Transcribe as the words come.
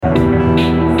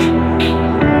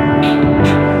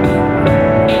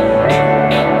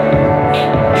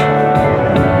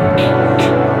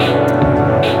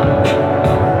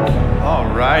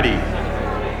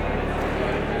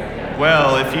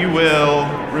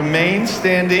Remain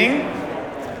standing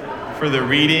for the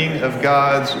reading of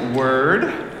God's Word.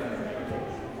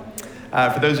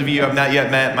 For those of you who have not yet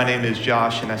met, my name is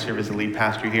Josh, and I serve as the lead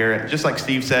pastor here. Just like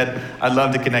Steve said, I'd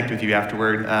love to connect with you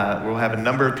afterward. We'll have a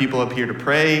number of people up here to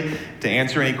pray, to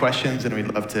answer any questions, and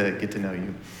we'd love to get to know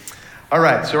you. All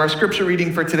right, so our scripture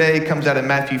reading for today comes out of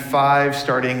Matthew 5,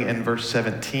 starting in verse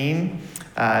 17.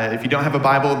 If you don't have a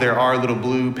Bible, there are little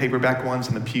blue paperback ones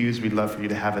in the pews. We'd love for you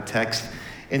to have a text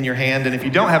in your hand. And if you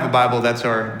don't have a Bible, that's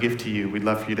our gift to you. We'd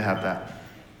love for you to have that.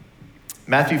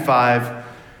 Matthew 5,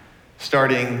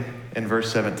 starting in verse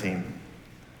 17.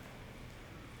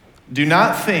 Do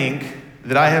not think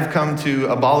that I have come to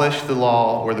abolish the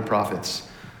law or the prophets.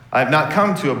 I have not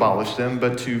come to abolish them,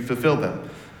 but to fulfill them.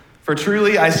 For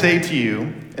truly I say to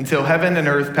you, until heaven and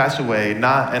earth pass away,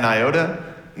 not an iota,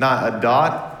 not a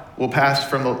dot will pass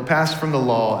from the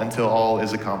law until all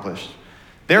is accomplished.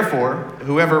 Therefore,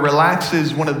 whoever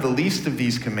relaxes one of the least of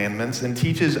these commandments and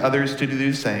teaches others to do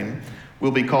the same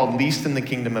will be called least in the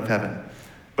kingdom of heaven.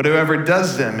 But whoever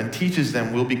does them and teaches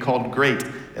them will be called great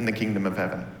in the kingdom of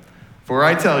heaven. For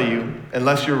I tell you,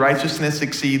 unless your righteousness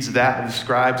exceeds that of the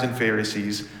scribes and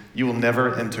Pharisees, you will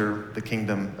never enter the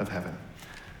kingdom of heaven.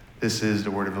 This is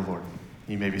the word of the Lord.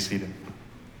 You may be seated.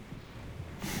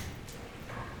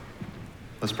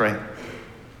 Let's pray.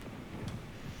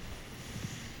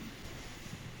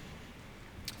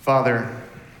 Father,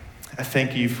 I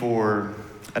thank you for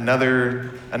another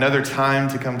time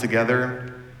to come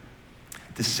together,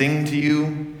 to sing to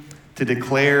you, to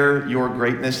declare your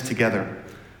greatness together,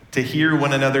 to hear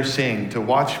one another sing, to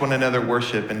watch one another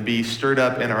worship and be stirred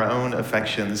up in our own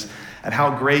affections at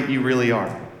how great you really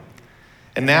are.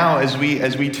 And now as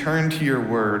we turn to your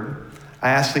word, I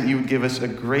ask that you would give us a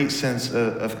great sense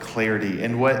of clarity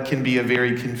in what can be a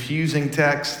very confusing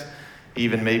text,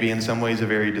 even maybe in some ways a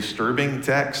very disturbing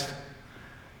text.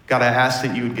 God, I ask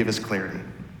that you would give us clarity.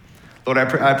 Lord,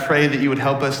 I pray that you would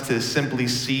help us to simply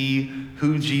see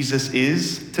who Jesus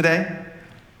is today,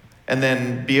 and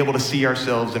then be able to see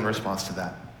ourselves in response to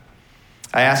that.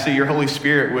 I ask that your Holy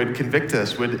Spirit would convict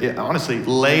us, would honestly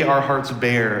lay our hearts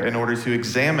bare in order to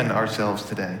examine ourselves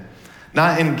today.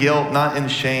 Not in guilt, not in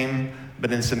shame,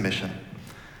 but in submission.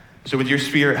 So with your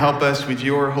Spirit, help us, with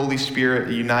your Holy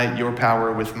Spirit, unite your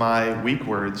power with my weak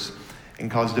words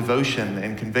and cause devotion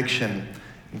and conviction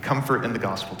and comfort in the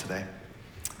gospel today.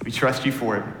 We trust you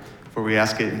for it, for we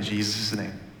ask it in Jesus'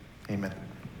 name. Amen.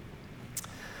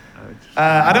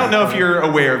 I don't know if you're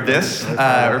aware of this,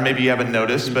 or maybe you haven't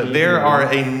noticed, but there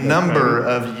are a number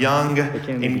of young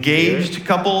engaged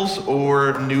couples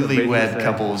or newlywed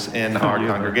couples in our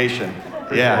congregation.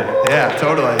 Yeah,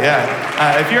 totally,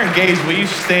 yeah. If you're engaged, will you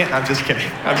stand? I'm just kidding.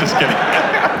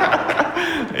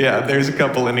 Yeah, there's a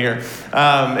couple in here.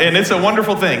 And it's a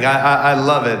wonderful thing. I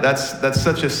love it. That's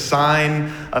such a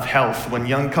sign of health when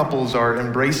young couples are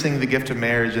embracing the gift of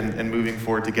marriage and moving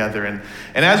forward together. And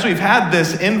as we've had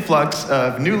this influx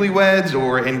of newlyweds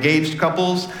or engaged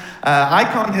couples,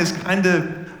 Icon has kind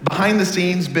of behind the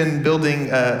scenes been building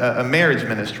a marriage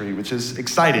ministry, which is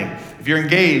exciting. If you're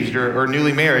engaged or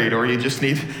newly married, or you just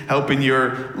need help in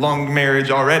your long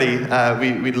marriage already,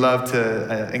 we'd love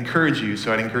to encourage you.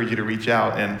 So I'd encourage you to reach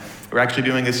out. And we're actually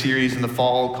doing a series in the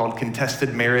fall called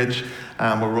Contested Marriage,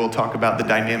 where we'll talk about the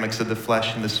dynamics of the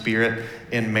flesh and the spirit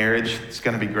in marriage. It's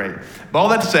going to be great. But all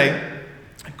that to say,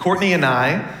 Courtney and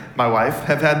I, my wife,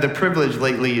 have had the privilege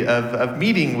lately of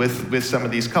meeting with some of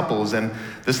these couples. And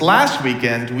this last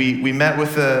weekend, we met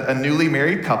with a newly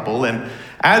married couple. And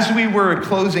as we were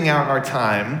closing out our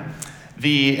time,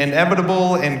 the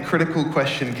inevitable and critical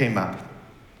question came up.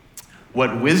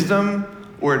 What wisdom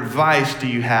or advice do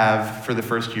you have for the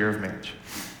first year of marriage?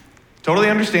 Totally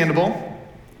understandable.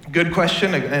 Good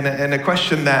question, and a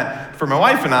question that, for my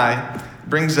wife and I,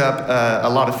 brings up a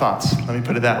lot of thoughts. Let me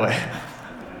put it that way.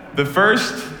 The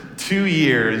first 2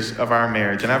 years of our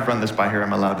marriage, and I've run this by her,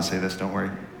 I'm allowed to say this, don't worry.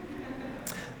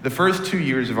 The first 2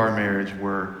 years of our marriage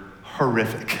were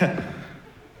horrific.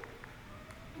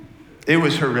 It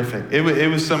was horrific. It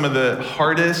was some of the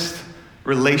hardest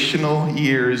relational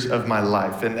years of my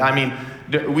life. And I mean,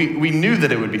 we knew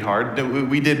that it would be hard.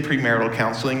 We did premarital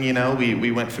counseling, you know.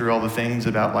 We went through all the things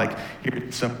about like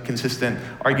some consistent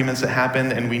arguments that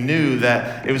happened, and we knew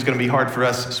that it was going to be hard for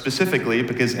us specifically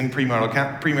because in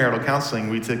premarital counseling,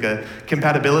 we took a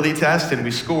compatibility test and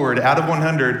we scored out of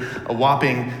 100 a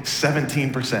whopping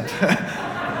 17%.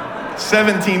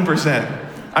 17%.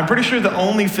 I'm pretty sure the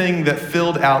only thing that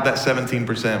filled out that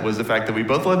 17% was the fact that we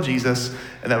both loved Jesus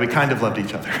and that we kind of loved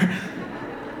each other.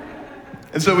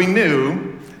 And so we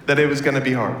knew that it was going to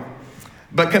be hard.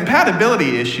 But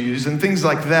compatibility issues and things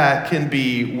like that can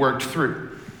be worked through.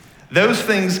 Those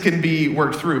things can be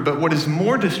worked through, but what is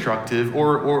more destructive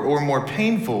or more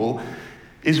painful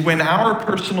is when our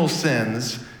personal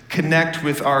sins connect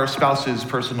with our spouse's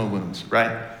personal wounds,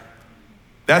 right?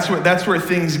 That's where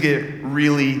things get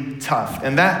really tough.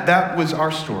 And that was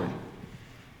our story.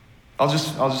 I'll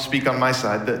just speak on my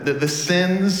side. The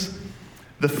sins,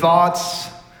 the thoughts,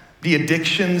 the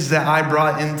addictions that I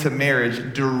brought into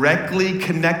marriage directly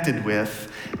connected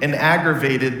with and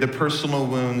aggravated the personal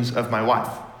wounds of my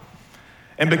wife.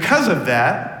 And because of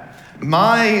that,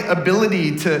 my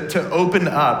ability to open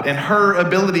up and her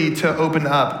ability to open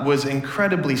up was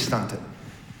incredibly stunted.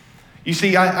 You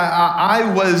see,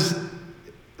 I was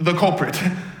the culprit.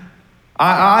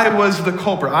 I was the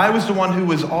culprit. I was the one who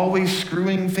was always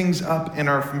screwing things up in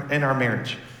our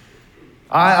marriage.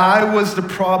 I was the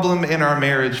problem in our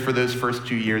marriage for those first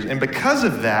 2 years. And because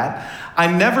of that, I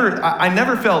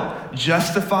never felt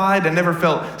justified. I never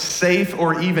felt safe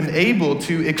or even able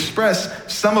to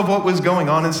express some of what was going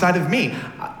on inside of me.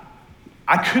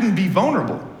 I couldn't be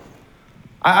vulnerable.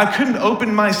 I couldn't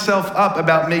open myself up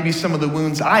about maybe some of the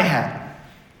wounds I had,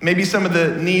 maybe some of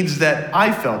the needs that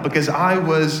I felt, because I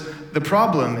was the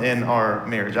problem in our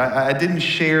marriage. I didn't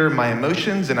share my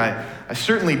emotions, and I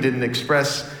certainly didn't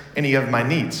express any of my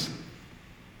needs.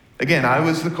 Again, I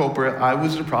was the culprit, I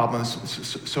was the problem,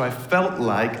 so I felt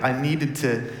like I needed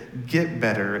to get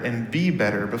better and be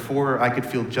better before I could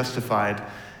feel justified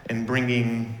in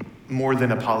bringing more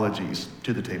than apologies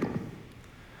to the table.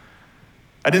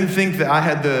 I didn't think that I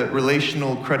had the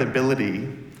relational credibility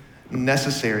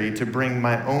necessary to bring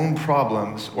my own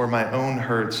problems or my own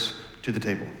hurts to the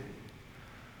table.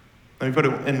 Let me put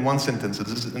it in one sentence,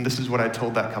 and this is what I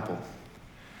told that couple.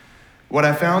 What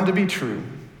I found to be true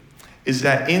is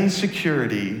that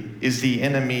insecurity is the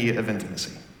enemy of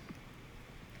intimacy.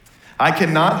 I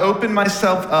cannot open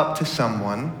myself up to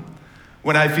someone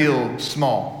when I feel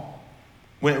small,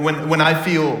 when I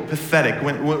feel pathetic,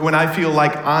 when I feel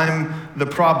like I'm the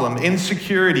problem.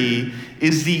 Insecurity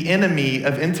is the enemy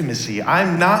of intimacy.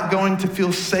 I'm not going to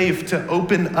feel safe to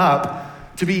open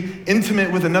up, to be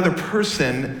intimate with another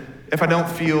person if I don't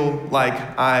feel like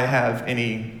I have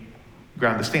any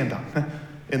ground to stand on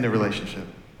in the relationship.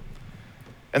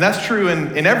 And that's true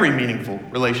in every meaningful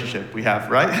relationship we have,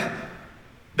 right?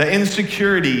 The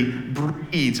insecurity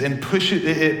breeds and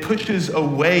pushes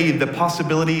away the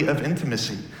possibility of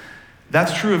intimacy.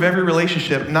 That's true of every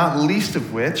relationship, not least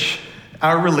of which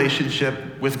our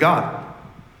relationship with God,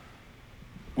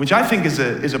 which I think is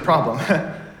a problem.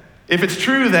 If it's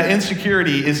true that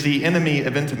insecurity is the enemy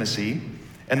of intimacy,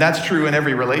 and that's true in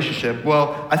every relationship,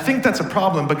 well, I think that's a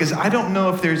problem, because I don't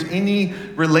know if there's any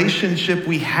relationship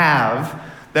we have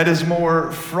that is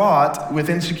more fraught with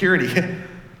insecurity,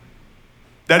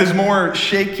 that is more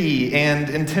shaky and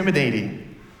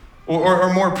intimidating,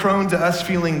 or more prone to us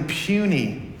feeling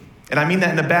puny. And I mean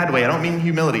that in a bad way. I don't mean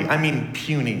humility. I mean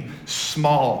puny,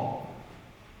 small.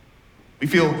 We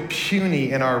feel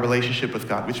puny in our relationship with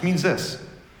God, which means this.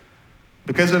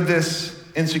 Because of this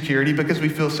insecurity, because we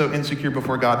feel so insecure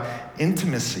before God,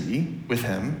 intimacy with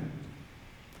Him,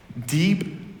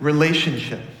 deep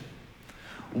relationship,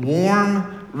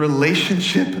 warm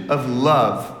relationship of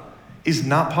love is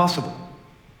not possible.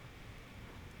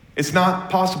 It's not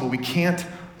possible. We can't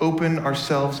open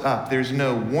ourselves up. There's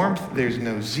no warmth, there's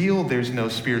no zeal, there's no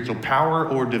spiritual power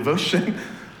or devotion.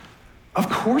 Of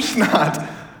course not.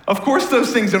 Of course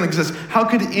those things don't exist. How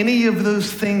could any of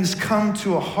those things come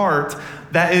to a heart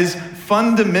that is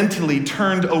fundamentally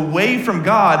turned away from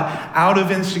God out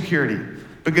of insecurity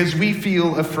because we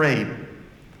feel afraid?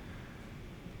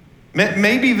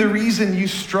 Maybe the reason you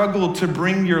struggle to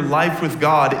bring your life with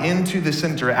God into the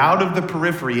center, out of the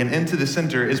periphery and into the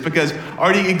center, is because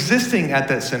already existing at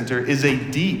that center is a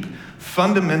deep,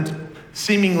 fundamental,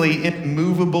 seemingly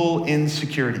immovable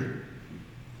insecurity.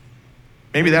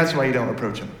 Maybe that's why you don't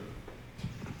approach Him.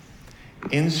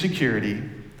 Insecurity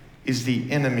is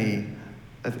the enemy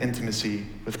of intimacy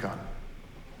with God.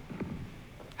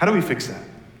 How do we fix that?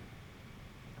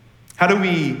 How do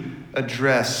we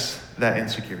address that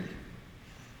insecurity?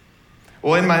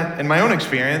 Well, in my own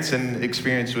experience and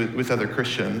experience with other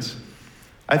Christians,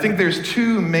 I think there's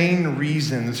two main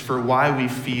reasons for why we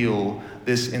feel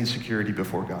this insecurity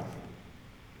before God.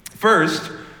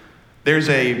 First, there's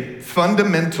a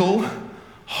fundamental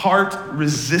heart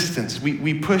resistance.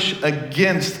 We push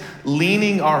against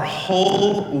leaning our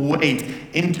whole weight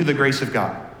into the grace of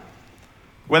God.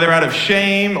 Whether out of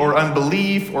shame or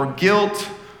unbelief or guilt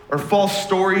or false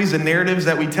stories and narratives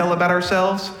that we tell about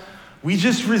ourselves, we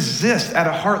just resist at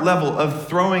a heart level of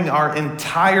throwing our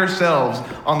entire selves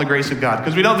on the grace of God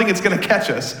because we don't think it's going to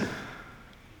catch us.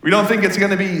 We don't think it's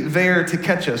going to be there to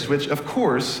catch us, which of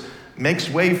course makes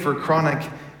way for chronic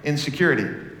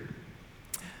insecurity.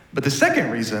 But the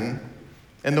second reason,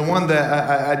 and the one that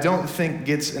I don't think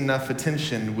gets enough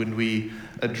attention when we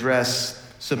address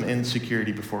some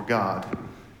insecurity before God,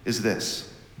 is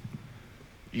this.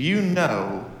 You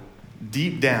know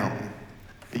deep down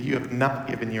that you have not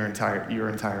given your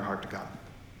entire heart to God.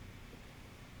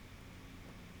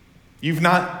 You've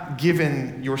not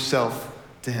given yourself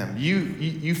to him.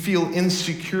 You feel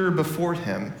insecure before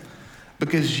him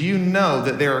because you know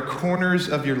that there are corners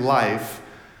of your life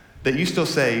that you still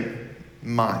say,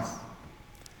 mine.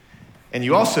 And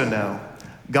you also know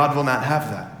God will not have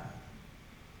that.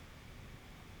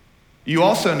 You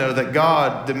also know that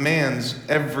God demands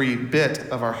every bit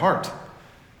of our heart.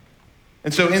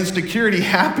 And so insecurity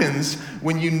happens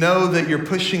when you know that you're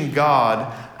pushing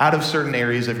God out of certain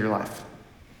areas of your life.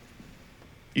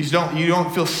 You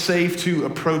don't feel safe to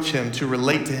approach him, to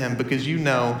relate to him, because you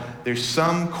know there's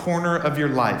some corner of your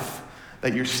life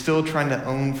that you're still trying to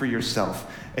own for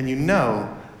yourself. And you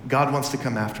know God wants to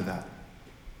come after that.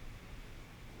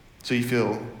 So you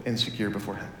feel insecure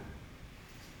before him.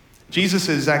 Jesus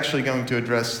is actually going to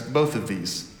address both of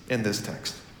these in this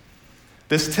text.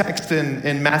 This text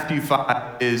in Matthew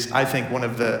 5 is, I think, one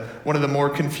of the more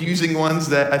confusing ones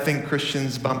that I think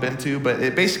Christians bump into, but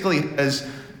it basically has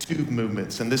two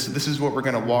movements, and this is what we're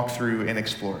going to walk through and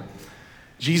explore.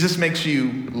 Jesus makes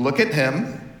you look at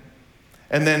him,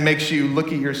 and then makes you look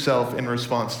at yourself in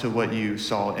response to what you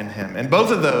saw in him. And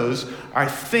both of those, I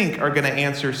think, are going to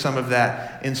answer some of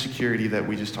that insecurity that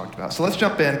we just talked about. So let's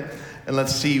jump in, and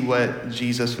let's see what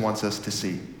Jesus wants us to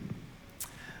see.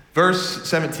 Verse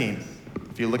 17,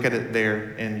 if you look at it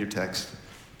there in your text.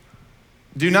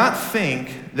 Do not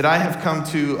think that I have come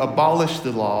to abolish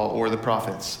the law or the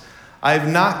prophets. I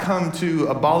have not come to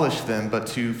abolish them, but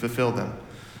to fulfill them.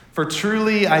 For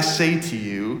truly I say to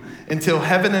you, until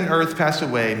heaven and earth pass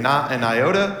away, not an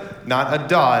iota, not a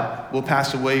dot will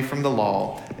pass away from the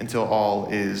law until all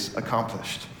is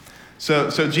accomplished. So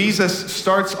Jesus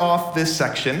starts off this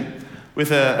section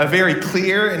with a very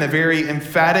clear and a very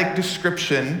emphatic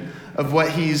description of what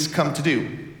he's come to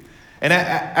do. And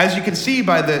as you can see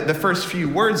by the first few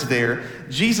words there,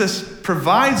 Jesus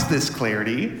provides this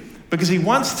clarity because he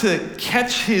wants to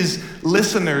catch his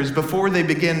listeners before they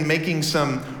begin making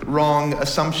some wrong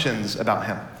assumptions about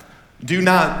him. Do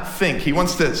not think. He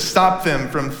wants to stop them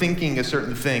from thinking a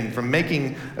certain thing, from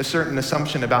making a certain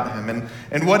assumption about him.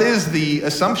 And what is the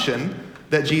assumption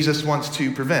that Jesus wants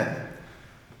to prevent?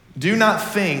 Do not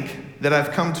think that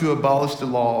I've come to abolish the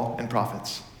law and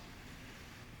prophets.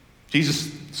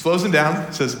 Jesus slows them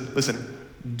down, says, listen,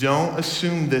 don't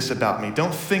assume this about me.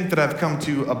 Don't think that I've come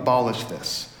to abolish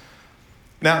this.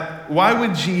 Now, why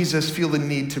would Jesus feel the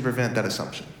need to prevent that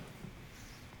assumption?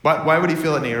 Why would he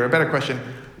feel that need? Or a better question,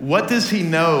 what does he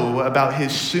know about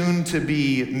his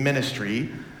soon-to-be ministry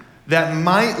that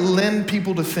might lend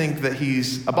people to think that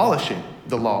he's abolishing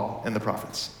the law and the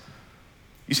prophets?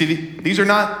 You see, these are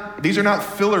not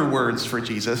filler words for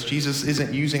Jesus. Jesus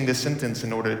isn't using this sentence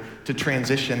in order to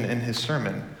transition in his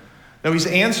sermon. No, he's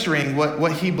answering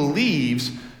what he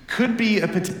believes could be a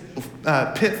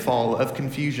pitfall of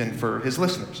confusion for his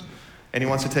listeners. And he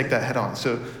wants to take that head on.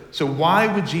 So why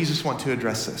would Jesus want to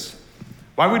address this?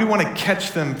 Why would he want to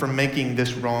catch them from making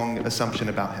this wrong assumption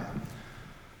about him?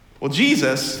 Well,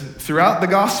 Jesus, throughout the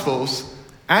Gospels,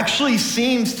 actually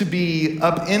seems to be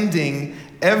upending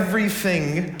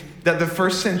everything that the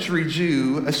first century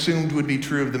Jew assumed would be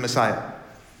true of the Messiah.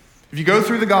 If you go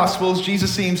through the Gospels,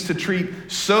 Jesus seems to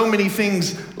treat so many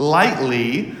things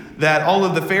lightly that all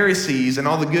of the Pharisees and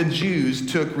all the good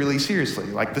Jews took really seriously,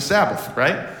 like the Sabbath,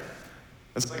 right?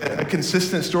 It's like a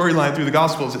consistent storyline through the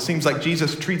Gospels. It seems like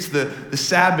Jesus treats the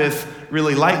Sabbath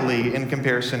really lightly in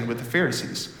comparison with the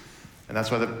Pharisees. And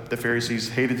that's why the Pharisees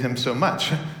hated him so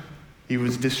much. He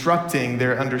was disrupting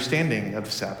their understanding of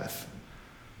the Sabbath.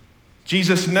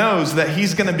 Jesus knows that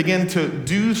he's going to begin to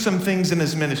do some things in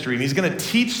his ministry, and he's going to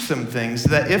teach some things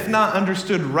that, if not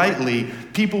understood rightly,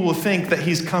 people will think that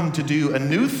he's come to do a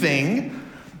new thing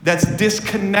that's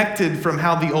disconnected from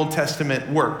how the Old Testament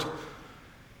worked.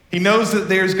 He knows that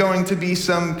there's going to be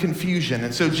some confusion,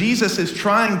 and so Jesus is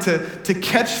trying to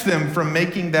catch them from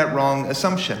making that wrong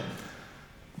assumption,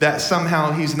 that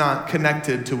somehow he's not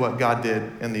connected to what God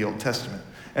did in the Old Testament.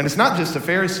 And it's not just the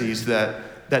Pharisees that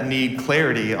need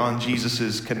clarity on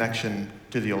Jesus' connection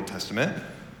to the Old Testament.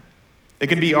 It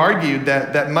can be argued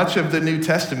that much of the New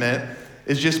Testament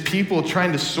is just people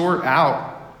trying to sort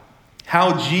out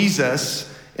how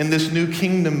Jesus in this new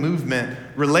kingdom movement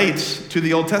relates to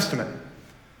the Old Testament.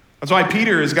 That's why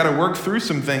Peter has got to work through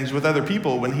some things with other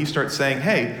people when he starts saying,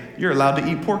 hey, you're allowed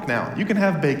to eat pork now. You can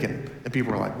have bacon. And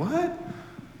people are like, what?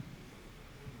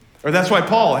 Or that's why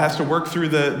Paul has to work through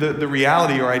the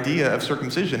reality or idea of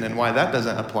circumcision and why that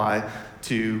doesn't apply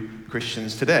to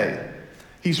Christians today.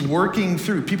 He's working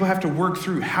through, people have to work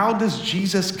through, how does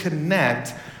Jesus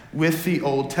connect with the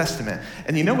Old Testament?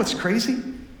 And you know what's crazy?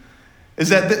 Is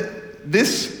that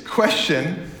this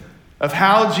question of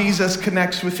how Jesus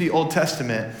connects with the Old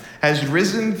Testament has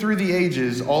risen through the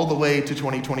ages all the way to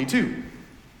 2022.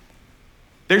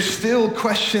 There's still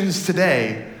questions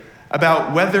today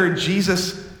about whether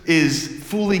Jesus is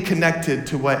fully connected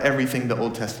to what everything the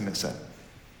Old Testament said.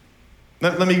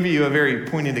 Let me give you a very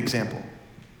poignant example.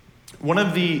 One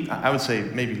of the, I would say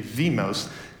maybe the most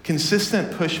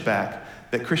consistent pushback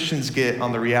that Christians get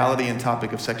on the reality and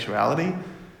topic of sexuality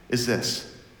is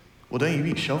this. Well, don't you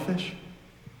eat shellfish?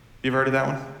 You've heard of that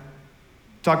one?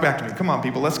 Talk back to me. Come on,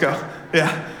 people, let's go.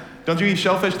 Yeah. Don't you eat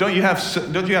shellfish? Don't you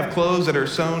have clothes that are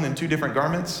sewn in two different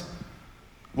garments?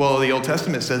 Well, the Old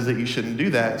Testament says that you shouldn't do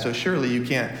that, so surely you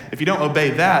can't. If you don't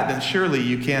obey that, then surely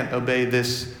you can't obey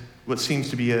this, what seems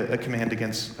to be a command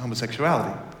against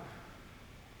homosexuality.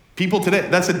 People today,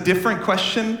 that's a different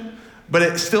question, but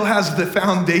it still has the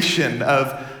foundation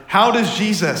of how does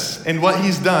Jesus and what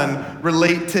he's done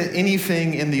relate to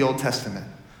anything in the Old Testament?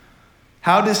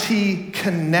 How does he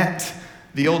connect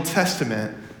the Old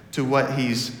Testament to what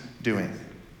he's doing?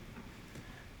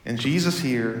 And Jesus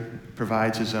here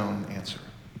provides his own answer.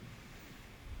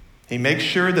 He makes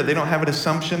sure that they don't have an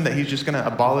assumption that he's just going to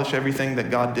abolish everything that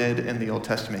God did in the Old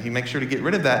Testament. He makes sure to get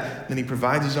rid of that, then he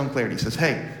provides his own clarity. He says,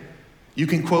 hey, you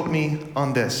can quote me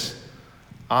on this.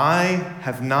 I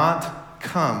have not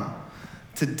come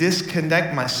to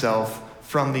disconnect myself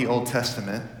from the Old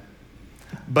Testament,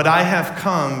 but I have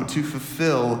come to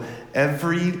fulfill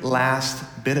every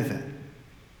last bit of it.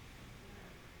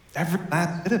 Every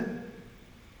last bit of it.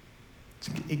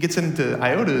 He gets into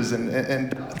iotas and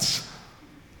dots.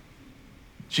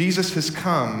 Jesus has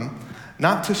come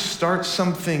not to start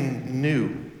something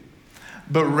new,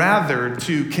 but rather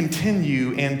to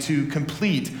continue and to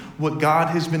complete what God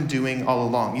has been doing all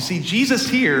along. You see, Jesus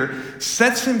here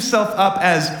sets himself up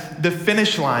as the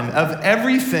finish line of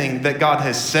everything that God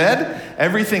has said,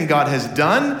 everything God has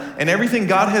done, and everything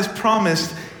God has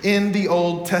promised in the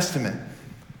Old Testament.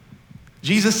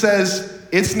 Jesus says,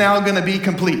 it's now going to be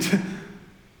complete.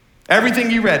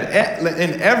 Everything you read,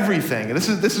 and everything. This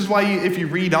is why if you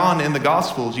read on in the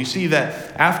Gospels, you see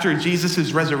that after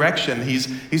Jesus' resurrection,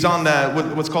 he's on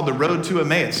what's called the road to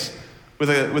Emmaus with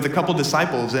a couple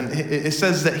disciples, and it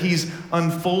says that he's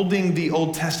unfolding the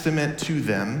Old Testament to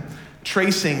them,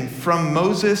 tracing from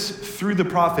Moses through the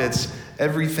prophets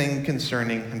everything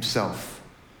concerning himself.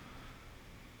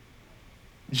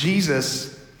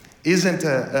 Jesus isn't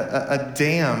a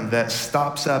dam that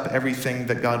stops up everything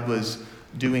that God was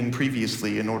doing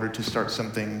previously in order to start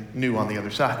something new on the other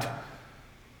side.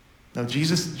 No,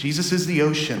 Jesus is the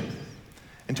ocean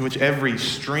into which every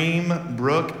stream,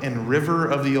 brook, and river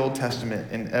of the Old Testament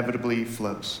inevitably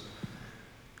flows.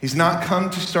 He's not come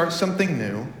to start something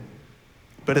new,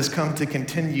 but has come to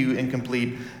continue and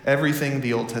complete everything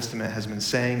the Old Testament has been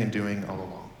saying and doing all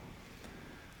along.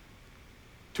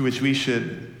 To which we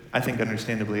should, I think,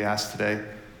 understandably ask today,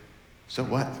 so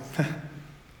what?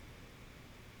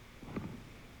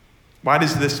 Why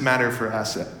does this matter for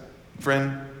us?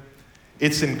 Friend,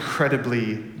 it's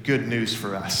incredibly good news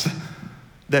for us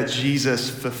that Jesus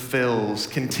fulfills,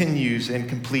 continues, and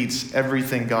completes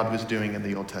everything God was doing in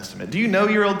the Old Testament. Do you know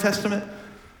your Old Testament?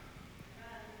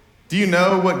 Do you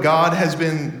know what God has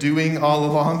been doing all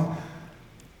along?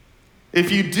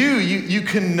 If you do, you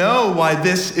can know why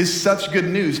this is such good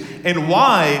news and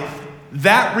why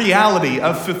that reality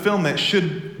of fulfillment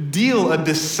should deal a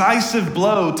decisive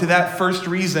blow to that first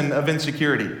reason of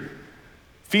insecurity.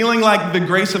 Feeling like the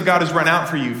grace of God has run out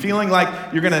for you. Feeling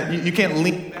like you can't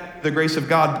lean back to the grace of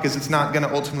God because it's not going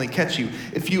to ultimately catch you.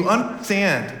 If you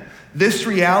understand this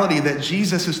reality that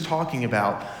Jesus is talking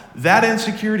about, that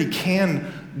insecurity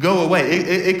can go away.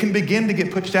 It can begin to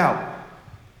get pushed out.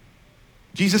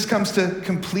 Jesus comes to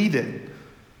complete it.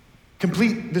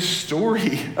 Complete the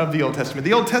story of the Old Testament.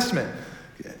 The Old Testament,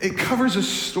 it covers a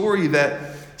story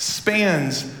that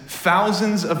spans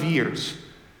thousands of years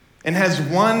and has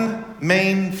one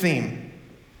main theme: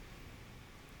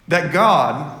 that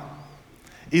God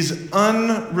is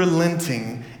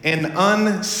unrelenting and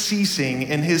unceasing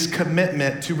in his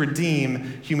commitment to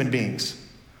redeem human beings.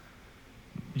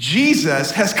 Jesus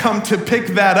has come to pick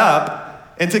that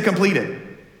up and to complete it.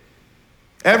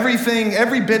 Everything,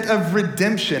 every bit of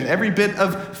redemption, every bit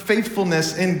of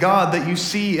faithfulness in God that you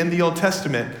see in the Old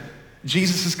Testament,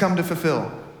 Jesus has come to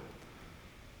fulfill.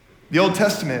 The Old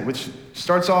Testament, which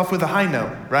starts off with a high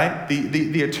note, right?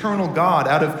 The eternal God,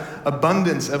 out of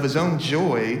abundance of his own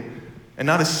joy and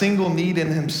not a single need in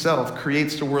himself,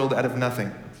 creates the world out of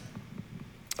nothing.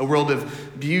 A world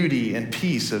of beauty and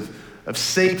peace, of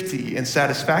safety and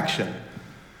satisfaction.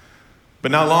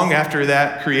 But not long after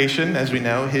that creation, as we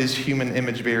know, his human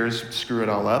image bearers screw it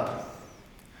all up.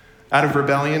 Out of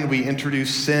rebellion, we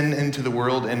introduce sin into the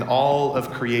world, and all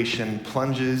of creation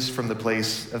plunges from the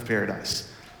place of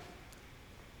paradise.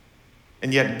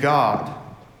 And yet God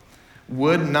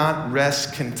would not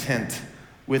rest content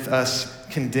with us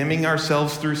condemning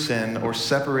ourselves through sin or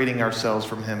separating ourselves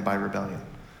from him by rebellion.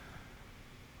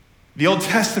 The Old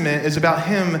Testament is about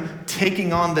him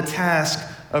taking on the task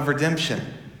of redemption.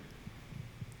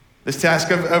 This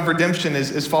task of redemption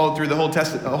is followed through the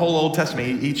whole Old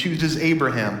Testament. He chooses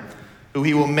Abraham, who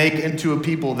he will make into a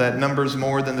people that numbers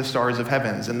more than the stars of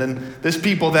heavens. And then this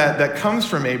people that comes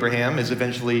from Abraham is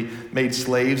eventually made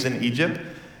slaves in Egypt.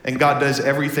 And God does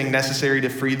everything necessary to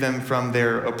free them from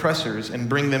their oppressors and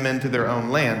bring them into their own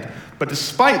land. But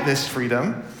despite this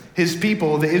freedom, his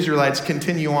people, the Israelites,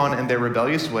 continue on in their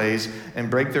rebellious ways and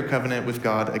break their covenant with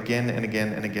God again and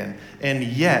again and again. And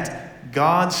yet,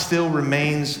 God still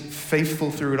remains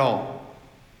faithful through it all.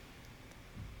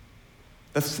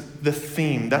 That's the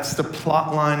theme. That's the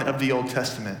plot line of the Old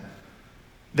Testament.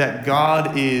 That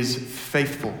God is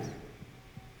faithful.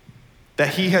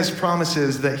 That he has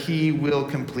promises that he will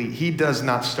complete. He does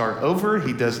not start over.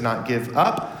 He does not give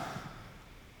up.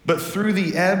 But through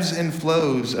the ebbs and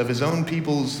flows of his own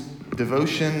people's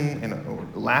devotion or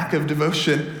lack of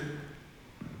devotion,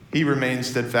 he remains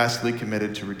steadfastly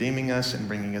committed to redeeming us and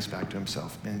bringing us back to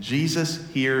himself. And Jesus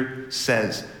here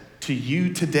says to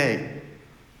you today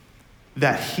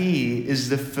that he is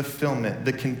the fulfillment,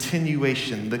 the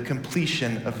continuation, the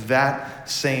completion of that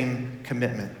same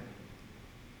commitment.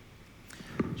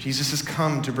 Jesus has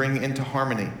come to bring into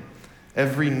harmony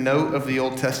every note of the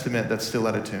Old Testament that's still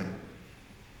out of tune.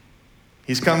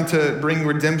 He's come to bring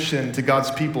redemption to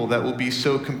God's people that will be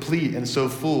so complete and so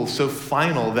full, so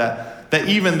final that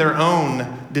even their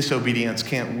own disobedience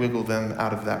can't wiggle them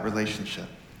out of that relationship.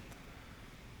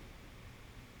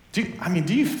 Do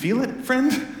you feel it,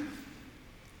 friend?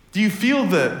 Do you feel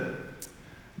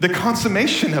the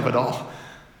consummation of it all?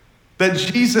 That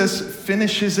Jesus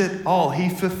finishes it all. He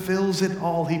fulfills it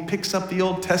all. He picks up the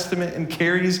Old Testament and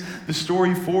carries the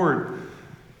story forward.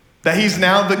 That he's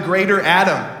now the greater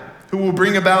Adam who will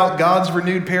bring about God's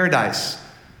renewed paradise.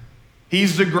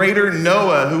 He's the greater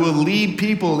Noah who will lead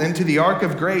people into the ark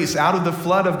of grace out of the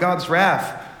flood of God's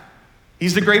wrath.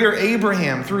 He's the greater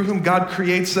Abraham through whom God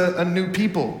creates a new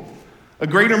people. A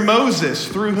greater Moses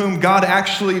through whom God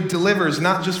actually delivers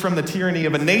not just from the tyranny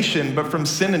of a nation, but from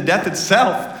sin and death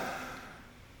itself.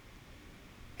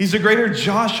 He's a greater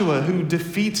Joshua who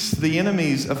defeats the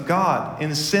enemies of God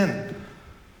in sin.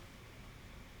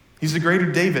 He's the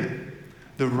greater David,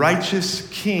 the righteous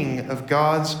king of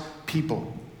God's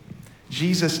people.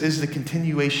 Jesus is the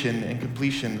continuation and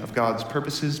completion of God's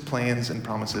purposes, plans, and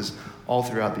promises all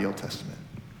throughout the Old Testament.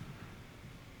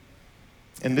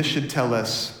 And this should tell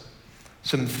us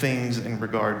some things in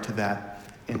regard to that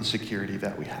insecurity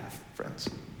that we have, friends.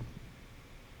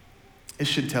 It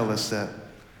should tell us that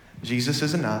Jesus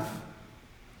is enough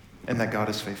and that God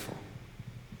is faithful.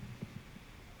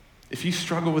 If you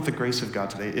struggle with the grace of God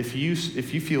today, if you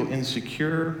feel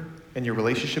insecure in your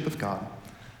relationship with God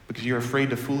because you're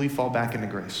afraid to fully fall back into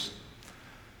grace,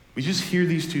 we just hear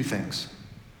these two things.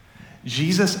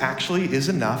 Jesus actually is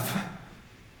enough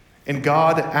and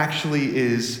God actually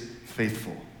is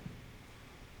faithful.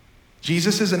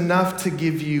 Jesus is enough to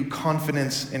give you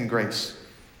confidence and grace.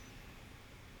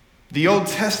 The Old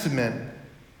Testament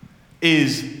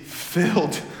is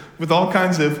filled with all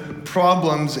kinds of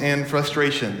problems and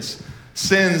frustrations,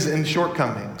 sins and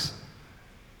shortcomings.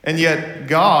 And yet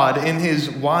God, in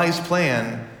his wise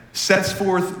plan, sets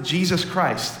forth Jesus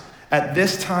Christ at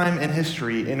this time in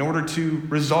history in order to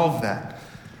resolve that.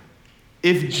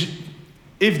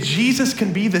 If Jesus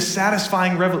can be the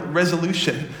satisfying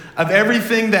resolution of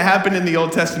everything that happened in the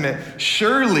Old Testament,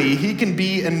 surely he can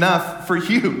be enough for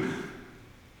you.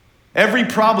 Every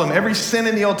problem, every sin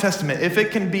in the Old Testament, if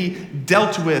it can be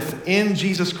dealt with in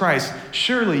Jesus Christ,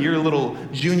 surely your little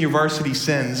junior varsity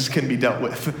sins can be dealt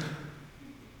with.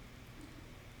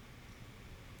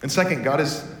 And second, God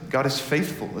is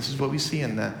faithful. This is what we see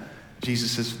in that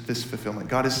Jesus is this fulfillment.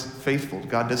 God is faithful.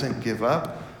 God doesn't give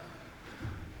up.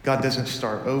 God doesn't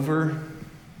start over.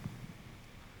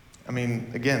 I mean,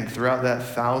 again, throughout that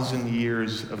 1,000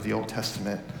 years of the Old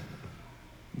Testament,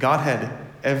 God had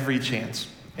every chance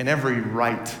and every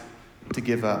right to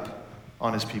give up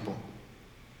on his people.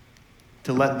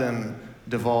 to let them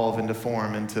devolve into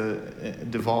form and to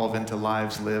devolve into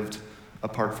lives lived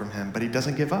apart from him. But he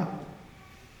doesn't give up.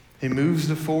 He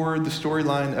moves forward the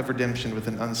storyline of redemption with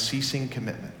an unceasing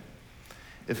commitment.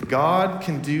 If God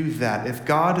can do that, if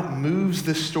God moves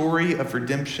the story of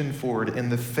redemption forward in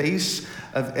the face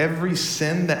of every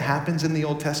sin that happens in the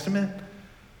Old Testament,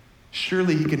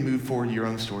 surely he can move forward your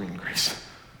own story in grace.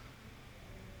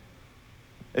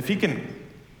 If he can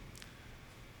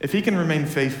remain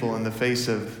faithful in the face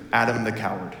of Adam the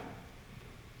coward,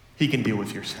 he can deal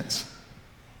with your sins.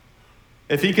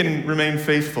 If he can remain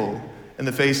faithful in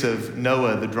the face of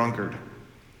Noah the drunkard,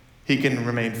 he can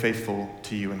remain faithful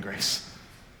to you in grace.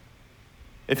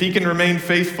 If he can remain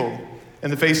faithful in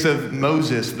the face of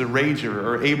Moses the rager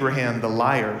or Abraham the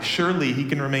liar, surely he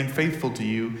can remain faithful to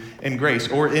you in grace.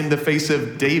 Or in the face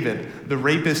of David, the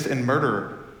rapist and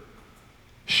murderer,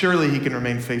 surely he can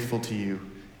remain faithful to you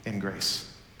in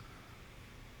grace.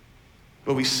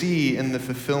 What we see in the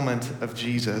fulfillment of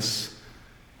Jesus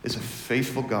is a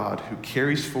faithful God who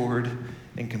carries forward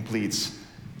and completes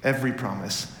every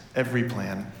promise, every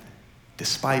plan,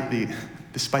 despite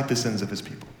the sins of his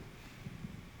people.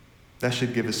 That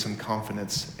should give us some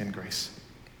confidence in grace.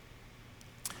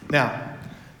 Now,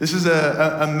 this is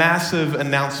a massive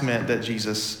announcement that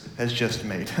Jesus has just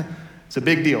made. It's a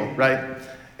big deal, right?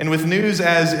 And with news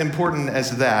as important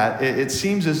as that, it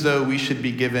seems as though we should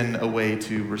be given a way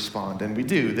to respond. And we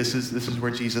do. This is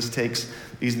where Jesus takes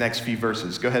these next few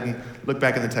verses. Go ahead and look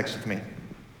back in the text with me.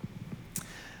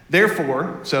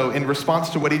 Therefore, so in response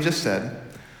to what he just said,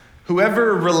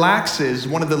 whoever relaxes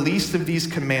one of the least of these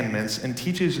commandments and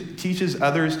teaches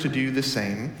others to do the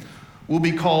same will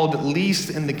be called least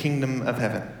in the kingdom of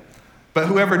heaven. But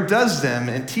whoever does them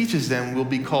and teaches them will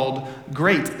be called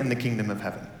great in the kingdom of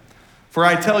heaven. For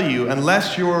I tell you,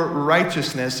 unless your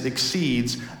righteousness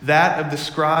exceeds that of the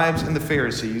scribes and the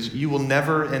Pharisees, you will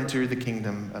never enter the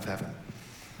kingdom of heaven.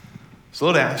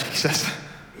 Slow down, he says.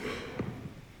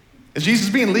 Is Jesus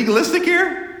being legalistic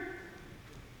here?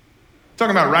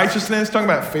 Talking about righteousness, talking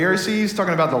about Pharisees,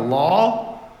 talking about the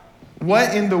law.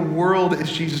 What in the world is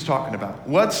Jesus talking about?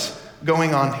 What's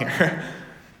going on here?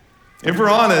 If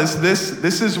we're honest,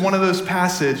 this is one of those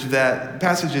passages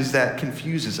that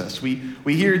confuses us. We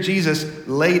hear Jesus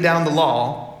lay down the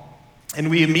law, and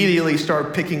we immediately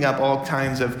start picking up all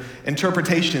kinds of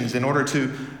interpretations in order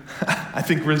to, I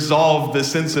think, resolve the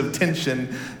sense of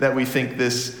tension that we think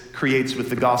this creates with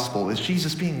the gospel. Is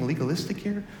Jesus being legalistic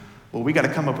here? Well, we got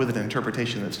to come up with an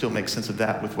interpretation that still makes sense of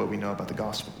that with what we know about the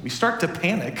gospel. We start to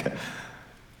panic.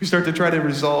 We start to try to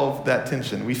resolve that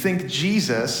tension. We think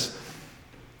Jesus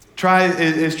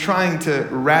is trying to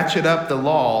ratchet up the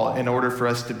law in order for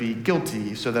us to be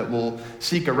guilty so that we'll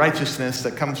seek a righteousness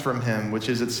that comes from him, which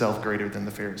is itself greater than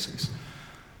the Pharisees.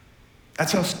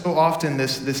 That's how so often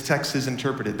this text is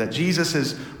interpreted, that Jesus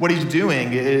is, what he's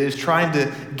doing is trying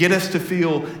to get us to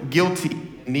feel guilty,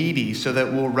 needy, so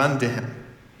that we'll run to him.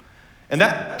 And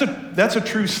that's a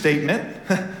true statement.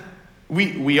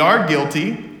 We are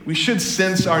guilty. We should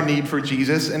sense our need for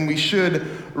Jesus, and we should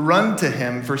run to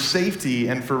him for safety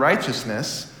and for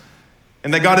righteousness.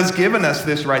 And that God has given us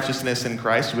this righteousness in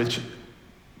Christ, which,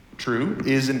 true,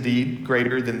 is indeed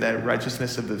greater than the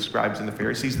righteousness of the scribes and the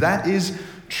Pharisees. That is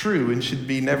true and should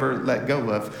be never let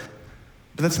go of.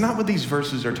 But that's not what these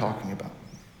verses are talking about.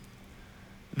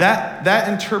 That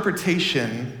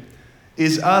interpretation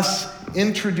is us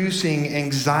introducing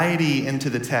anxiety into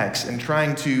the text and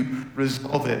trying to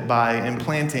resolve it by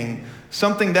implanting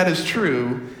something that is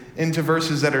true into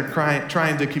verses that are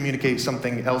trying to communicate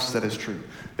something else that is true.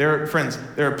 Friends,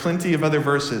 there are plenty of other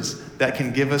verses that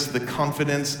can give us the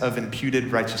confidence of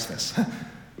imputed righteousness.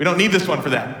 We don't need this one for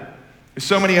that. There's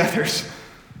so many others.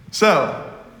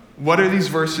 So, what are these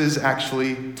verses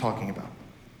actually talking about?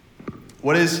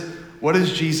 What is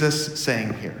Jesus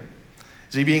saying here?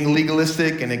 Is he being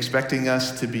legalistic and expecting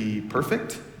us to be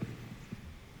perfect?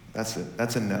 That's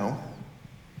a no.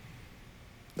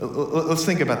 Let's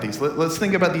think about these. Let's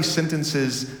think about these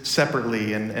sentences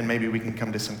separately, and maybe we can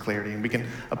come to some clarity, and we can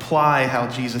apply how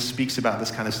Jesus speaks about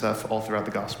this kind of stuff all throughout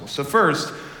the gospel. So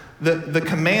first, the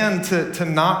command to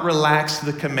not relax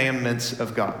the commandments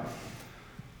of God.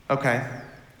 Okay.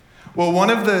 Well, one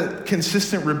of the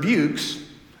consistent rebukes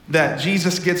that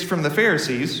Jesus gets from the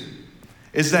Pharisees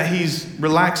is that he's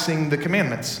relaxing the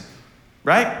commandments,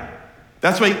 right?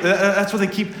 That's what they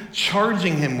keep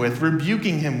charging him with,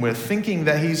 rebuking him with, thinking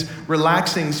that he's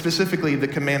relaxing specifically the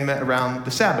commandment around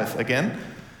the Sabbath again.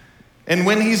 And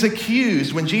when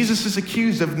Jesus is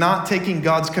accused of not taking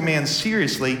God's commands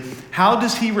seriously, how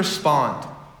does he respond?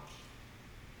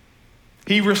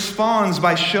 He responds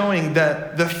by showing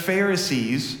that the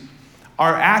Pharisees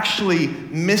are actually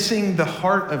missing the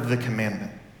heart of the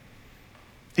commandment.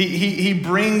 He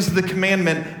brings the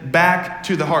commandment back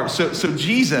to the heart. So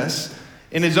Jesus,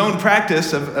 in his own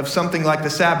practice of something like the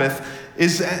Sabbath,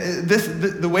 is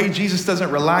the way Jesus doesn't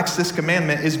relax this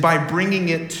commandment is by bringing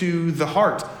it to the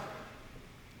heart.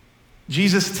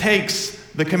 Jesus takes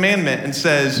the commandment and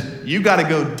says, you got to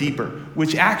go deeper,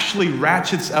 which actually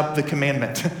ratchets up the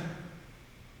commandment.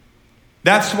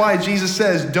 That's why Jesus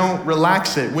says, don't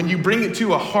relax it. When you bring it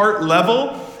to a heart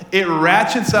level, it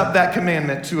ratchets up that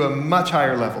commandment to a much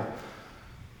higher level.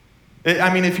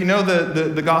 If you know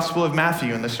the Gospel of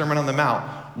Matthew and the Sermon on the Mount,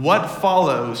 what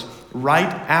follows right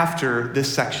after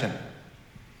this section?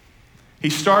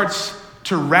 He starts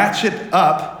to ratchet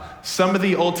up some of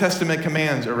the Old Testament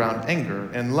commands around anger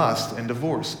and lust and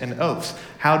divorce and oaths.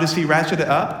 How does he ratchet it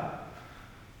up?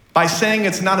 By saying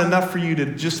it's not enough for you to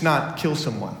just not kill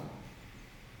someone.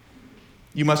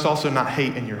 You must also not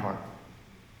hate in your heart.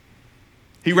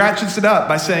 He ratchets it up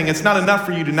by saying it's not enough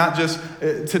for you to not just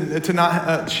to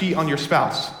not cheat on your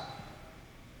spouse.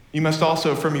 You must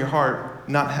also, from your heart,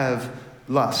 not have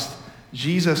lust.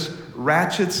 Jesus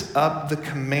ratchets up the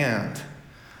command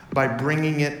by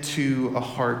bringing it to a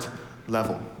heart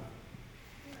level.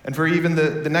 And for even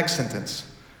the next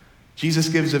sentence, Jesus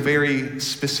gives a very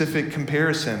specific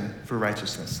comparison for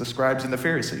righteousness, the scribes and the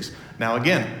Pharisees. Now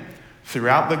again,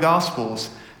 throughout the Gospels,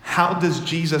 how does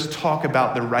Jesus talk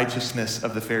about the righteousness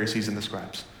of the Pharisees and the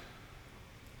scribes?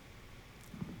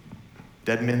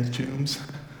 Dead men's tombs?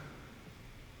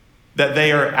 That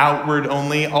they are outward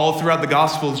only. All throughout the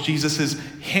Gospels, Jesus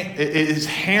is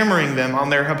hammering them on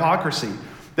their hypocrisy.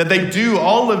 That they do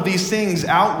all of these things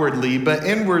outwardly, but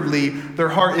inwardly their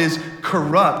heart is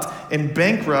corrupt and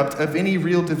bankrupt of any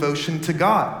real devotion to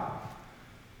God.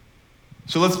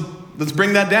 So let's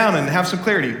bring that down and have some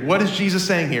clarity. What is Jesus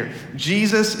saying here?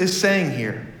 Jesus is saying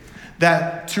here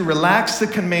that to relax the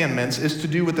commandments is to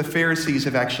do what the Pharisees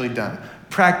have actually done.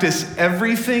 Practice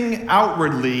everything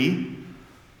outwardly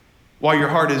while your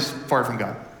heart is far from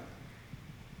God.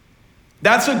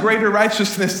 That's a greater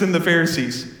righteousness than the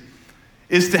Pharisees,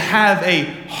 is to have a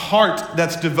heart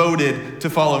that's devoted to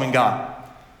following God.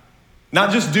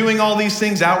 Not just doing all these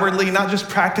things outwardly, not just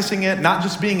practicing it, not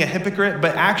just being a hypocrite,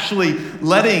 but actually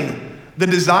letting the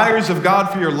desires of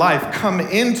God for your life come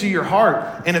into your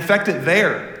heart and affect it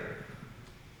there.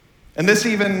 And this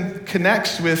even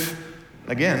connects with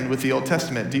the Old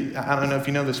Testament. I don't know if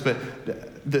you know this, but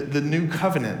the new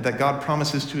covenant that God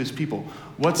promises to his people.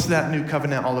 What's that new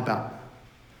covenant all about?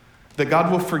 That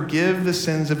God will forgive the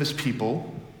sins of his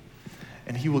people,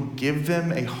 and he will give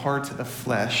them a heart of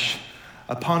flesh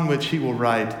upon which he will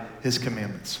write his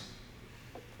commandments.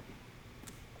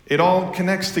 It all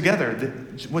connects together.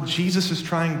 What Jesus is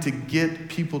trying to get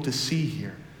people to see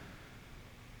here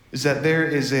is that there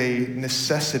is a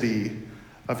necessity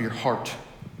of your heart.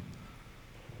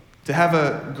 To have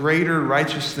a greater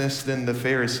righteousness than the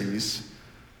Pharisees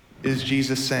is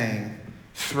Jesus saying,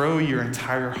 throw your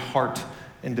entire heart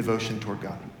in devotion toward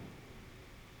God.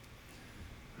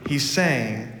 He's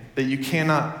saying that you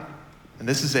cannot, and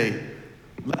this is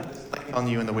let this land on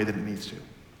you in the way that it needs to.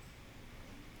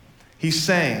 He's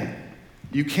saying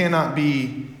you cannot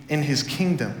be in his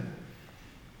kingdom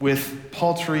with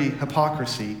paltry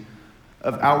hypocrisy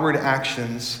of outward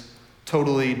actions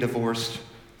totally divorced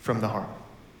from the heart.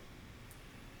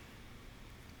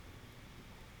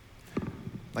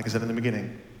 Like I said in the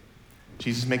beginning,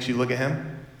 Jesus makes you look at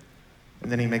him,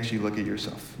 and then he makes you look at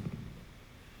yourself.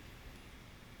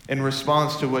 In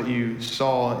response to what you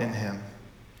saw in him,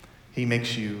 he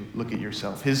makes you look at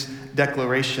yourself. His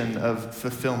declaration of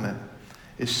fulfillment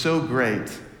is so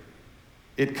great,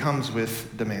 it comes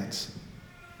with demands.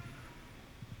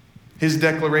 His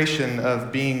declaration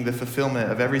of being the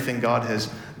fulfillment of everything God has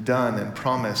done and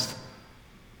promised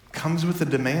comes with a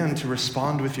demand to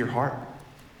respond with your heart.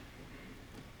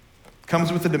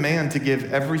 Comes with a demand to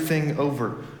give everything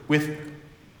over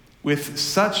with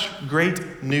such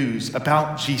great news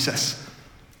about Jesus,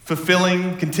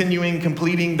 fulfilling, continuing,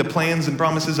 completing the plans and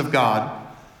promises of God.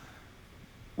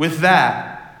 With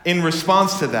that, in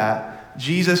response to that,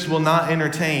 Jesus will not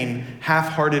entertain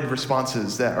half-hearted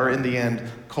responses that are in the end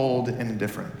cold and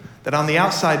indifferent, that on the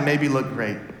outside maybe look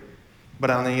great, but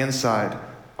on the inside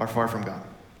are far from God.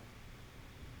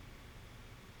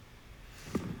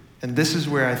 And this is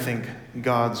where I think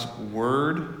God's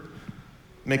word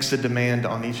makes a demand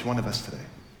on each one of us today.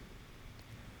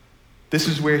 This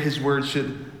is where his word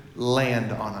should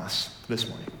land on us this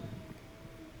morning.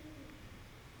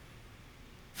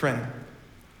 Friend,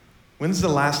 when's the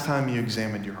last time you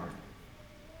examined your heart?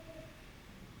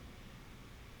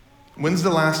 When's the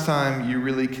last time you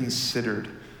really considered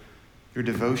your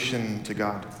devotion to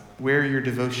God, where your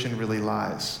devotion really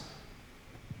lies.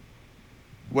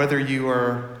 Whether you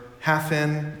are half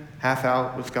in, half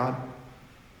out with God.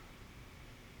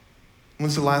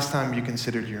 When's the last time you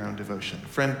considered your own devotion?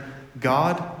 Friend,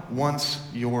 God wants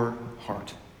your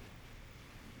heart.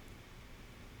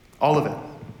 All of it.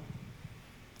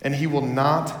 And he will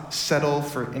not settle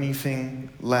for anything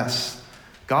less.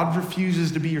 God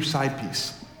refuses to be your side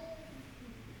piece.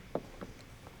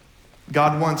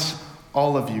 God wants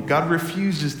all of you. God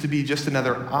refuses to be just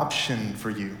another option for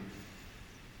you.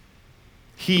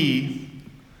 He,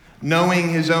 knowing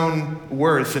his own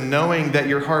worth and knowing that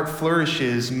your heart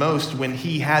flourishes most when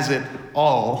he has it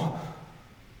all,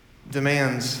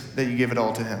 demands that you give it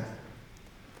all to him.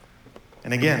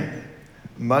 And again,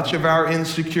 much of our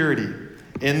insecurity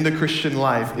in the Christian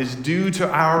life is due to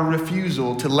our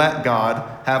refusal to let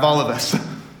God have all of us.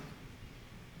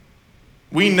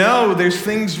 We know there's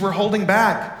things we're holding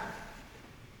back.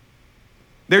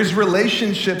 There's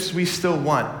relationships we still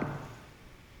want,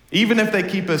 even if they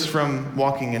keep us from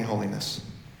walking in holiness.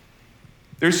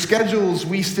 There's schedules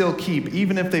we still keep,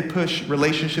 even if they push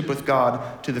relationship with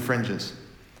God to the fringes.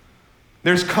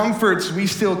 There's comforts we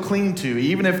still cling to,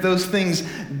 even if those things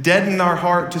deaden our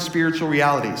heart to spiritual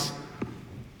realities.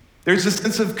 There's a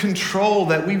sense of control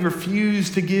that we refuse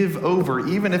to give over,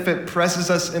 even if it presses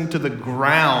us into the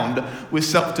ground with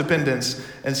self-dependence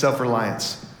and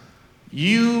self-reliance.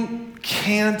 You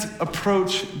can't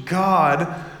approach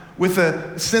God with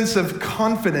a sense of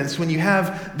confidence when you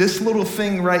have this little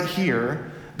thing right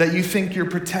here that you think you're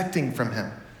protecting from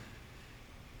him.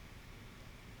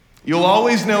 You'll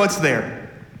always know it's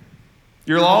there.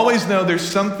 You'll always know there's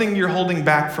something you're holding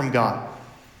back from God.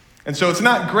 And so it's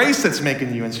not grace that's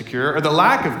making you insecure or the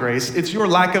lack of grace, it's your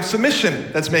lack of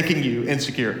submission that's making you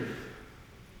insecure.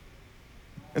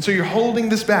 And so you're holding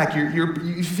this back.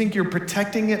 You think you're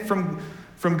protecting it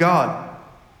from God.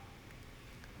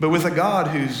 But with a God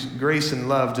whose grace and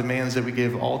love demands that we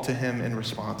give all to him in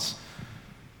response,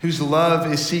 whose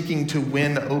love is seeking to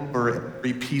win over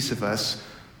every piece of us,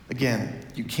 again,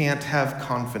 you can't have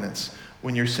confidence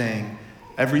when you're saying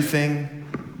everything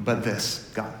but this,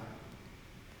 God.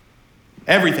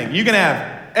 Everything. You can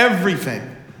have everything,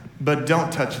 but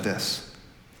don't touch this.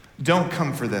 Don't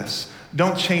come for this.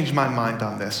 Don't change my mind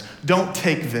on this. Don't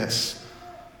take this.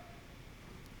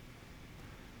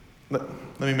 Let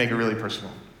me make it really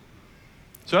personal.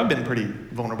 So I've been pretty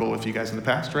vulnerable with you guys in the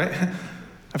past, right?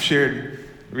 I've shared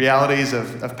realities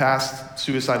of past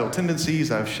suicidal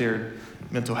tendencies. I've shared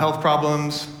mental health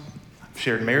problems. I've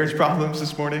shared marriage problems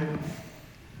this morning.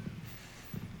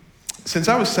 Since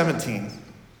I was 17,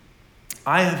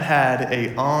 I have had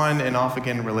a on and off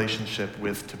again relationship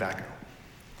with tobacco.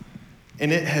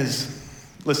 And it has,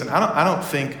 listen, I don't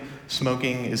think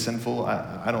smoking is sinful.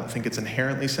 I don't think it's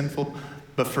inherently sinful.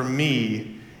 But for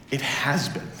me, it has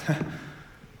been.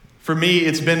 For me,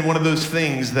 it's been one of those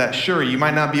things that, sure, you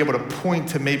might not be able to point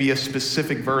to maybe a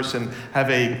specific verse and have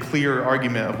a clear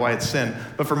argument of why it's sin.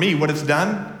 But for me, what it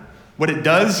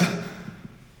does,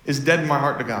 is deaden my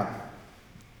heart to God.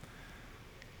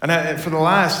 And for the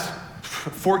last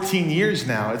 14 years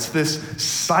now, it's this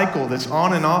cycle, this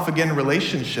on and off again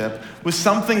relationship with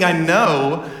something I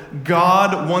know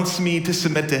God wants me to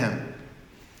submit to him.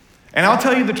 And I'll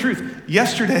tell you the truth.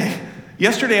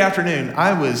 Yesterday afternoon,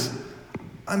 I was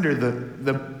under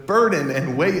the burden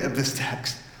and weight of this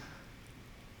text.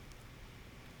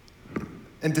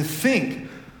 And to think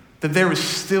that there was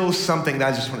still something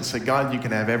that I just want to say, God, you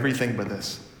can have everything but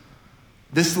this.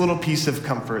 This little piece of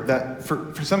comfort that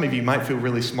for some of you might feel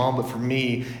really small, but for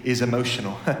me is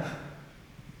emotional. I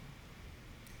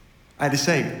had to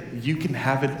say, you can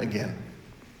have it again.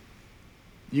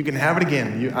 You can have it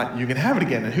again. You can have it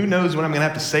again. And who knows when I'm going to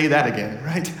have to say that again,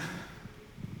 right?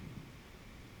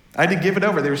 I had to give it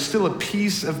over. There was still a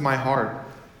piece of my heart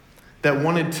that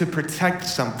wanted to protect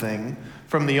something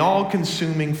from the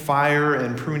all-consuming fire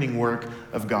and pruning work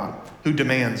of God, who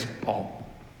demands all.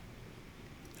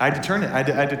 I had to turn it. I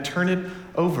had to turn it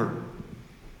over.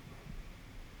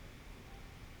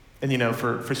 And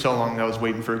for so long I was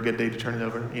waiting for a good day to turn it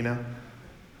over,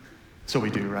 So we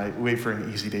do, right? We wait for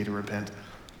an easy day to repent.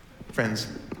 Friends,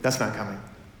 that's not coming.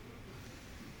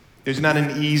 There's not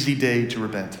an easy day to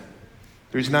repent.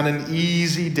 There's not an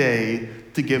easy day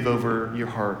to give over your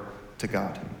heart to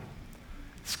God.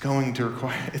 It's going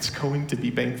to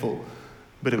be painful,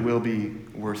 but it will be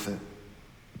worth it.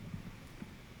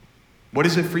 What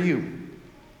is it for you?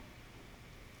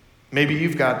 Maybe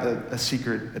you've got a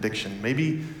secret addiction.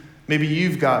 Maybe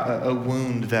you've got a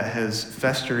wound that has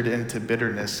festered into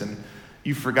bitterness and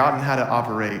you've forgotten how to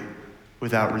operate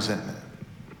without resentment.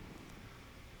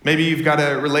 Maybe you've got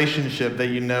a relationship that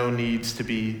you know needs to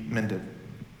be mended.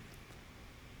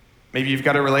 Maybe you've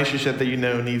got a relationship that you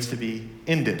know needs to be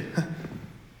ended.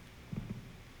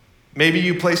 Maybe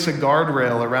you place a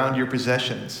guardrail around your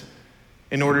possessions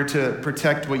in order to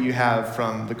protect what you have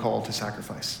from the call to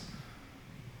sacrifice.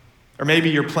 Or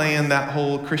maybe you're playing that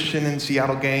whole Christian in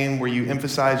Seattle game where you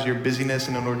emphasize your busyness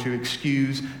in order to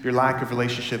excuse your lack of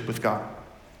relationship with God.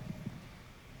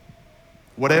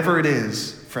 Whatever it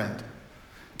is, friend,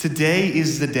 today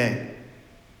is the day.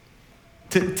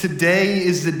 Today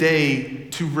is the day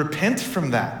to repent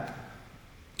from that,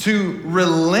 to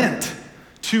relent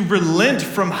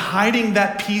from hiding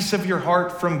that piece of your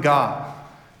heart from God.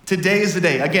 Today is the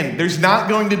day. Again, there's not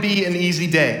going to be an easy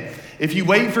day. If you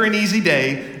wait for an easy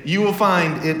day, you will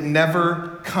find it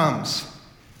never comes.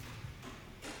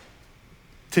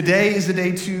 Today is the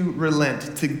day to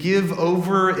relent, to give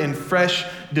over in fresh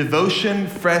devotion,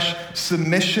 fresh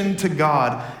submission to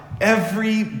God,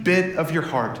 every bit of your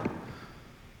heart.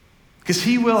 Because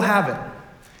he will have it.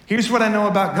 Here's what I know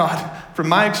about God from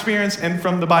my experience and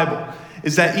from the Bible,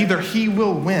 is that either he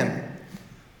will win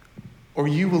or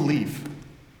you will leave.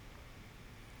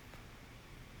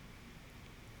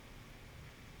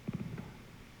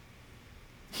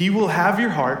 He will have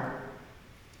your heart.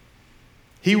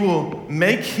 He will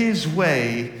make his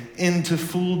way into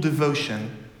full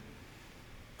devotion,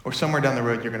 or somewhere down the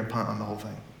road you're going to punt on the whole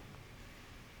thing.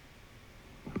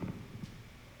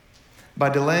 By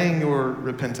delaying your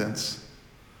repentance,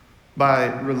 by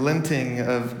relenting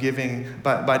of giving,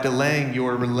 by delaying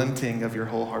your relenting of your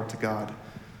whole heart to God,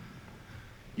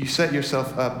 you set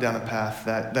yourself up down a path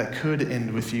that could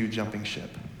end with you jumping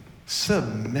ship.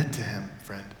 Submit to him,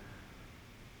 friend.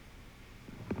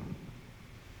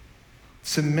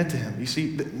 Submit to him. You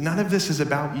see, none of this is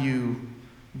about you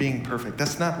being perfect.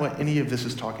 That's not what any of this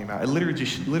is talking about. I literally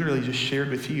just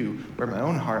shared with you where my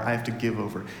own heart I have to give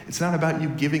over. It's not about you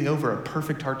giving over a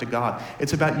perfect heart to God.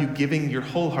 It's about you giving your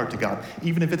whole heart to God.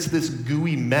 Even if it's this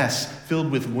gooey mess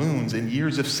filled with wounds and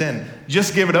years of sin,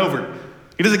 just give it over.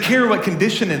 He doesn't care what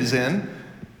condition it is in.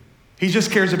 He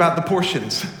just cares about the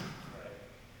portions.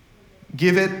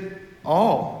 Give it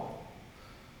all.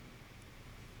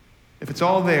 If it's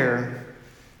all there,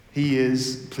 he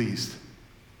is pleased.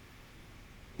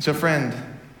 So friend,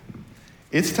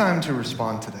 it's time to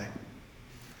respond today.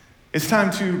 It's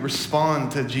time to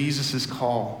respond to Jesus'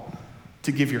 call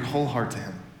to give your whole heart to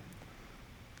him.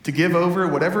 To give over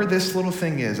whatever this little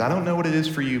thing is. I don't know what it is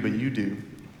for you, but you do.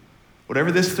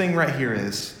 Whatever this thing right here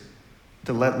is,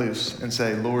 to let loose and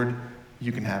say, Lord,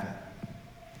 you can have it.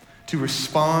 To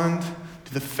respond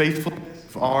to the faithfulness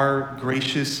of our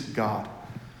gracious God,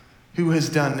 who has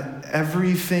done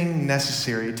everything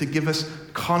necessary to give us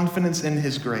confidence in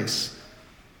his grace.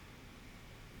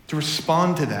 To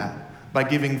respond to that by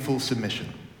giving full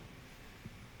submission,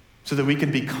 so that we can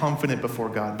be confident before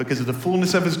God because of the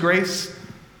fullness of his grace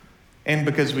and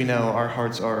because we know our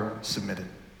hearts are submitted.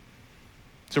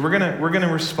 So we're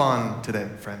gonna respond today,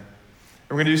 friend.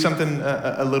 We're gonna do something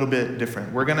a little bit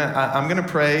different. I'm gonna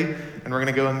pray, and we're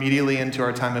gonna go immediately into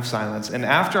our time of silence. And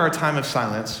after our time of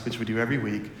silence, which we do every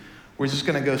week, we're just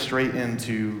gonna go straight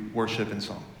into worship and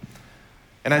song.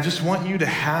 And I just want you to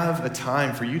have a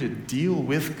time for you to deal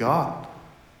with God,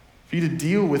 for you to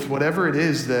deal with whatever it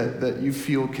is that you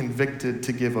feel convicted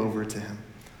to give over to him.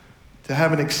 To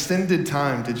have an extended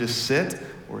time to just sit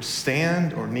or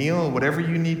stand or kneel, whatever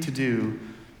you need to do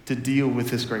to deal with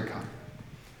this great God.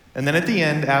 And then at the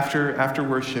end, after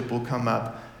worship, we'll come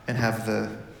up and have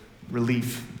the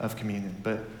relief of communion.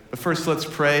 But first, let's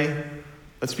pray,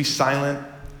 let's be silent,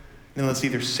 and let's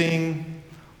either sing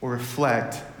or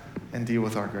reflect and deal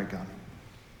with our great God.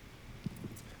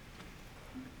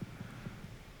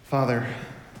 Father,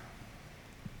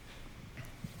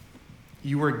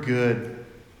 you are good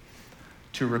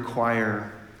to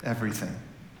require everything.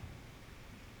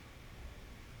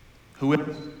 Who else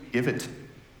would give it to?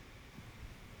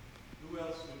 Who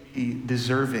else would be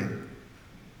deserving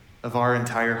of our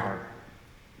entire heart?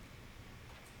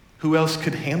 Who else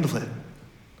could handle it?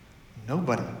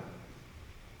 Nobody.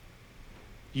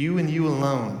 You and you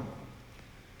alone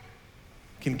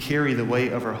can carry the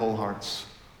weight of our whole hearts.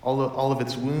 All of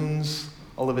its wounds,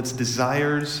 all of its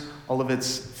desires, all of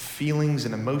its feelings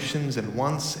and emotions and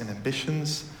wants and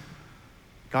ambitions.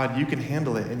 God, you can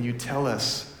handle it, and you tell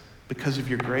us, because of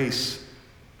your grace,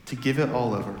 to give it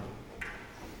all over.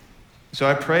 So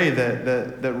I pray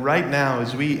that right now,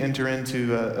 as we enter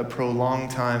into a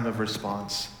prolonged time of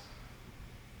response,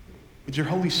 would your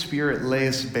Holy Spirit lay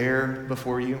us bare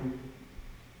before you,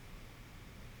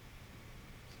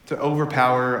 to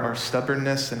overpower our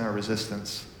stubbornness and our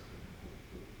resistance,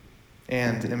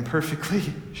 and imperfectly,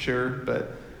 sure,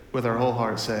 but with our whole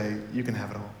heart say, you can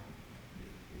have it all.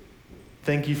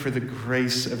 Thank you for the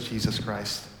grace of Jesus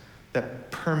Christ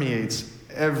that permeates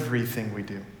everything we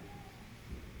do.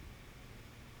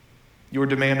 Your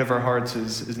demand of our hearts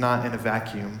is not in a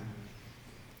vacuum.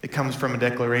 It comes from a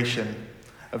declaration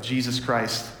of Jesus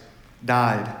Christ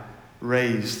died,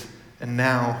 raised, and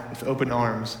now, with open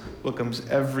arms, welcomes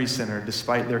every sinner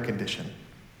despite their condition.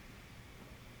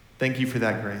 Thank you for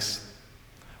that grace.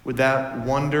 Would that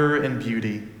wonder and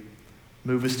beauty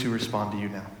move us to respond to you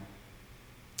now?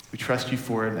 We trust you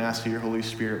for it and ask that your Holy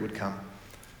Spirit would come,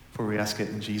 for we ask it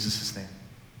in Jesus' name.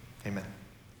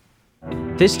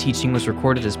 Amen. This teaching was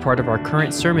recorded as part of our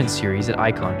current sermon series at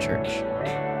Icon Church.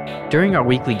 During our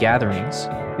weekly gatherings,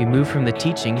 we move from the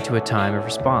teaching to a time of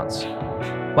response.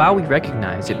 While we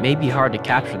recognize it may be hard to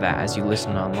capture that as you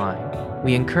listen online,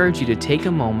 we encourage you to take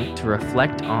a moment to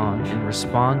reflect on and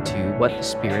respond to what the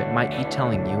Spirit might be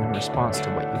telling you in response to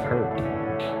what you've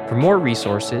heard. For more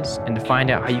resources and to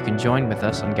find out how you can join with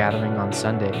us on gathering on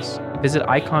Sundays, visit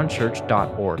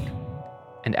iconchurch.org.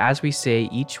 And as we say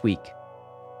each week,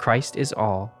 Christ is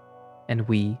all, and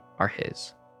we are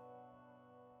His.